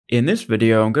In this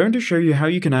video, I'm going to show you how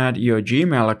you can add your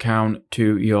Gmail account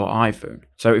to your iPhone.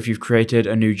 So if you've created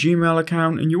a new Gmail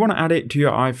account and you want to add it to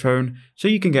your iPhone so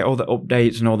you can get all the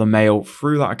updates and all the mail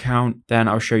through that account, then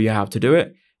I'll show you how to do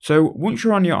it. So once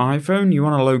you're on your iPhone, you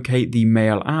want to locate the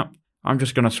Mail app. I'm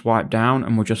just going to swipe down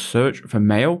and we'll just search for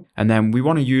Mail. And then we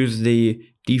want to use the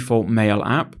default Mail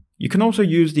app. You can also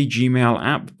use the Gmail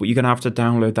app, but you're going to have to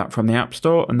download that from the App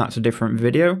Store, and that's a different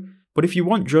video. But if you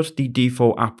want just the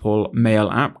default Apple Mail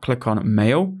app, click on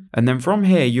Mail, and then from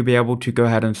here you'll be able to go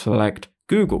ahead and select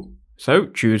Google. So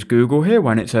choose Google here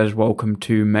when it says welcome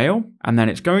to Mail, and then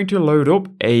it's going to load up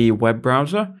a web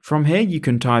browser. From here you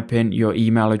can type in your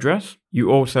email address. You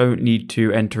also need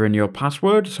to enter in your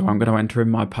password, so I'm going to enter in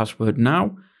my password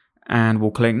now, and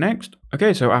we'll click next.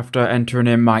 Okay, so after entering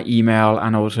in my email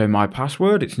and also my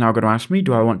password, it's now going to ask me,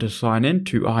 do I want to sign in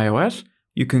to iOS?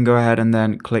 You can go ahead and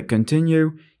then click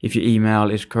continue if your email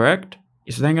is correct.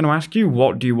 It's then going to ask you,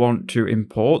 what do you want to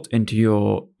import into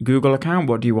your Google account?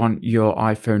 What do you want your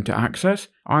iPhone to access?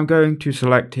 I'm going to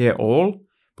select here all,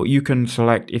 but you can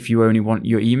select if you only want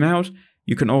your emails.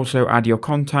 You can also add your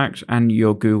contacts and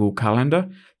your Google Calendar.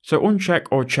 So uncheck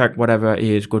or check whatever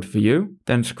is good for you.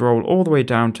 Then scroll all the way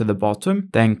down to the bottom,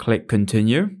 then click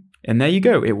continue. And there you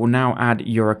go. It will now add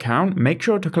your account. Make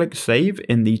sure to click save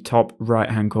in the top right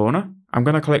hand corner. I'm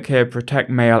going to click here, protect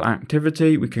mail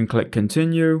activity. We can click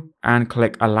continue and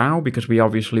click allow because we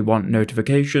obviously want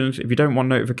notifications. If you don't want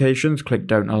notifications, click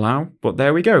don't allow. But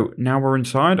there we go. Now we're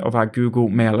inside of our Google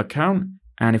Mail account.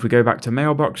 And if we go back to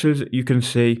mailboxes, you can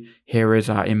see here is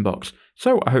our inbox.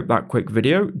 So I hope that quick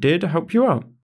video did help you out.